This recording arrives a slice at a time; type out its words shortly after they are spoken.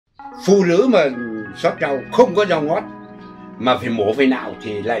Phụ nữ mà xót rau không có rau ngót mà phải mổ phải nạo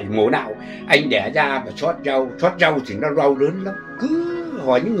thì lại mổ nạo. Anh đẻ ra mà xót rau thì nó đau đớn lắm. Cứ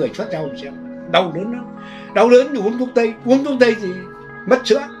hỏi những người xót rau xem, đau đớn lắm. Đau đớn thì uống thuốc tây thì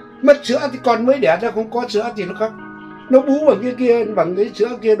mất sữa thì con mới đẻ ra không có sữa thì nó khóc. Nó bú bằng cái sữa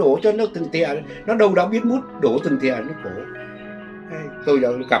kia đổ cho nó từng thìa, nó đâu đã biết mút, đổ từng thìa nó khổ. Tôi đã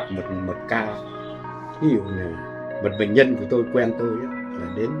gặp một ca, ví dụ là một bệnh nhân của tôi quen tôi là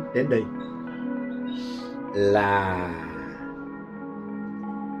đến đây là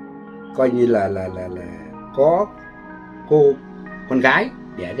coi như là có con gái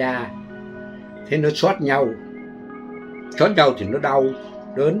đẻ ra, thế nó xót nhau thì nó đau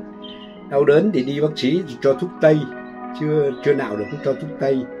đớn thì đi bác sĩ thì cho thuốc tây, chưa nào được cũng cho thuốc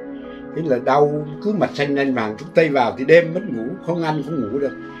tây. Thế là đau cứ mặt xanh lên vàng, thuốc tây vào thì đêm mất ngủ, không ăn không ngủ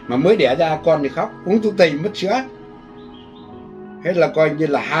được, mà mới đẻ ra con thì khóc, uống thuốc tây mất sữa. Thế là coi như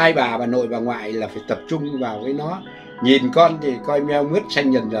là hai bà nội bà ngoại là phải tập trung vào với nó, nhìn con thì coi meo mướt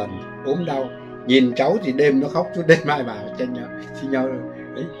xanh dần ốm đau, nhìn cháu thì đêm nó khóc suốt đêm, hai bà tranh nhau xin nhau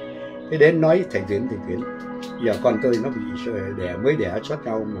đấy. Thế đến nói thầy Tuyển giờ con tôi nó bị mới đẻ xót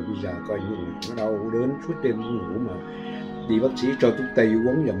đau mà bây giờ coi như nó đau đớn suốt đêm không ngủ, mà đi bác sĩ cho thuốc tây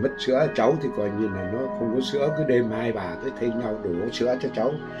uống và mất sữa. Cháu thì coi như là nó không có sữa, cứ đêm hai bà cứ thay nhau đổ sữa cho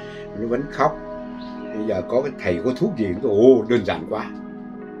cháu, nó vẫn khóc. Bây giờ có cái thầy có thuốc gì tôi đơn giản quá,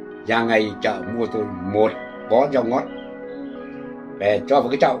 ra ngay chợ mua tôi một bó rau ngót về cho vào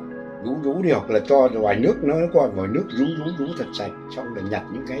cái chậu rú đi, hoặc là cho vòi nước, nó coi vòi nước rú thật sạch, xong rồi nhặt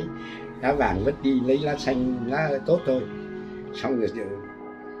những cái lá vàng vứt đi, lấy lá xanh lá tốt thôi, xong rồi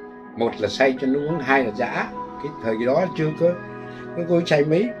một là xay cho nó uống, hai là giã. Cái thời đó chưa có cối xay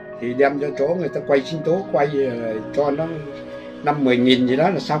mấy thì đem cho chó người ta quay sinh tố, quay cho nó 5-10 nghìn gì đó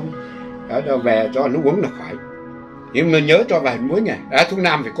là xong. Đó rồi về cho nó uống là khỏi. Nhưng mà nhớ cho vài muối nhỉ, thuốc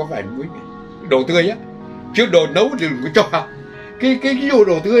nam phải có vài muối nhỉ, đồ tươi á, chứ đồ nấu thì đừng có cho. Cái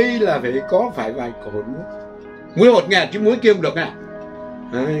đồ tươi là phải có vài cồn muối hột nha, chứ muối kia không được nha.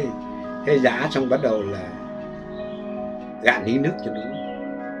 Thế giã xong bắt đầu là gạn đi nước cho nó.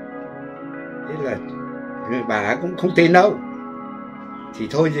 Thế là bà cũng không tin đâu. Thì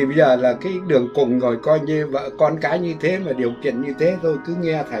thôi thì bây giờ là cái đường cùng rồi, coi như vợ con cái như thế mà điều kiện như thế, tôi cứ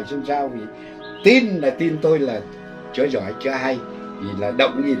nghe thầy xem sao. Vì tin tôi là chữa giỏi chữa hay, vì là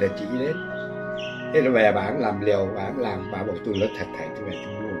động gì là chỉ đến. Thế là về bà cũng làm liều, bà cũng làm, bà bảo tôi là thật thầy, tôi về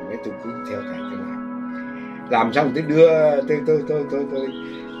tôi ngủ đấy, tôi cứ theo thầy tôi làm xong tôi đưa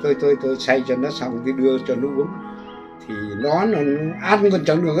tôi xay cho nó xong, tôi đưa cho nó uống. Thì nó ăn còn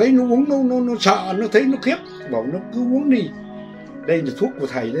chẳng được ấy, nó uống nó sợ, nó thấy nó khiếp, bảo nó cứ uống đi, đây là thuốc của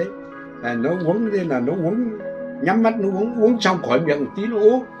thầy đấy. Là nó uống, đây là nó uống nhắm mắt, nó uống xong khỏi miệng một tí nó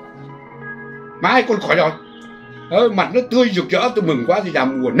uống, mai con khỏi rồi. Mặt nó tươi rực rỡ, tôi mừng quá thì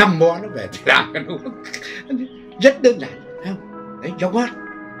làm mùa 5 bó nó về thì làm cái nó rất đơn giản, thấy không? Đấy, rau ngót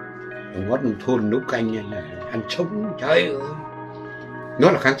nông thôn nấu canh này, ăn sống, trời ơi,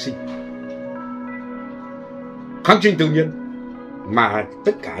 nó là kháng sinh tự nhiên. Mà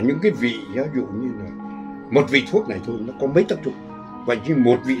tất cả những cái vị, ví dụ như là một vị thuốc này thôi nó có mấy tác dụng, và như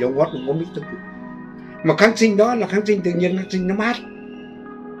một vị rau ngót nó có mấy tác dụng. Mà kháng sinh đó là kháng sinh tự nhiên, kháng sinh nó mát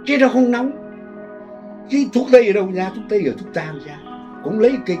chứ nó không nóng. Cái thuốc tây ở đâu ra? Thuốc tây ở thuốc tam ra, cũng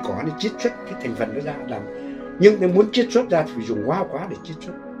lấy cây cỏ để chiết xuất cái thành phần nó ra làm. Nhưng nếu muốn chiết xuất ra thì phải dùng hoa quả để chiết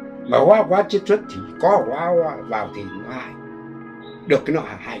xuất, mà hoa quả chiết xuất thì có hoa vào thì nó hại được cái nọ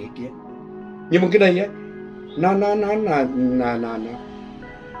hại cái kia. Nhưng mà cái đây ấy, nó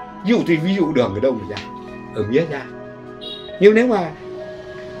ví dụ đường ở đâu mà ra, ở mía ra. Nhưng nếu mà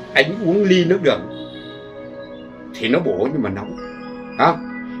anh uống ly nước đường thì nó bổ nhưng mà nóng, không?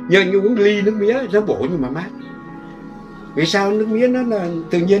 Nhưng uống ly nước mía nó bổ nhưng mà mát. Vì sao? Nước mía nó là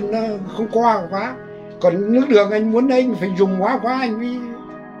tự nhiên, nó không có hoa quá. Còn nước đường anh muốn anh phải dùng hoa quá anh mới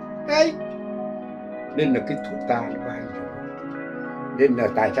đấy. Nên là cái thuốc ta nó có hay rồi. Nên là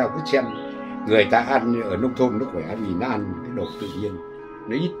tại sao cứ xem người ta ăn ở nông thôn nó khỏe, vì nó ăn cái đồ tự nhiên,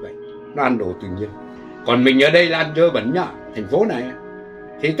 nó ít vậy, nó ăn đồ tự nhiên. Còn mình ở đây là ăn dơ bẩn nhá, thành phố này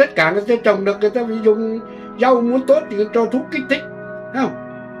thì tất cả người ta trồng được, người ta phải dùng rau muốn tốt thì cho thuốc kích thích, không?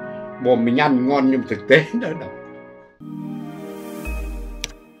 Mồm mình ăn ngon nhưng thực tế nó độc.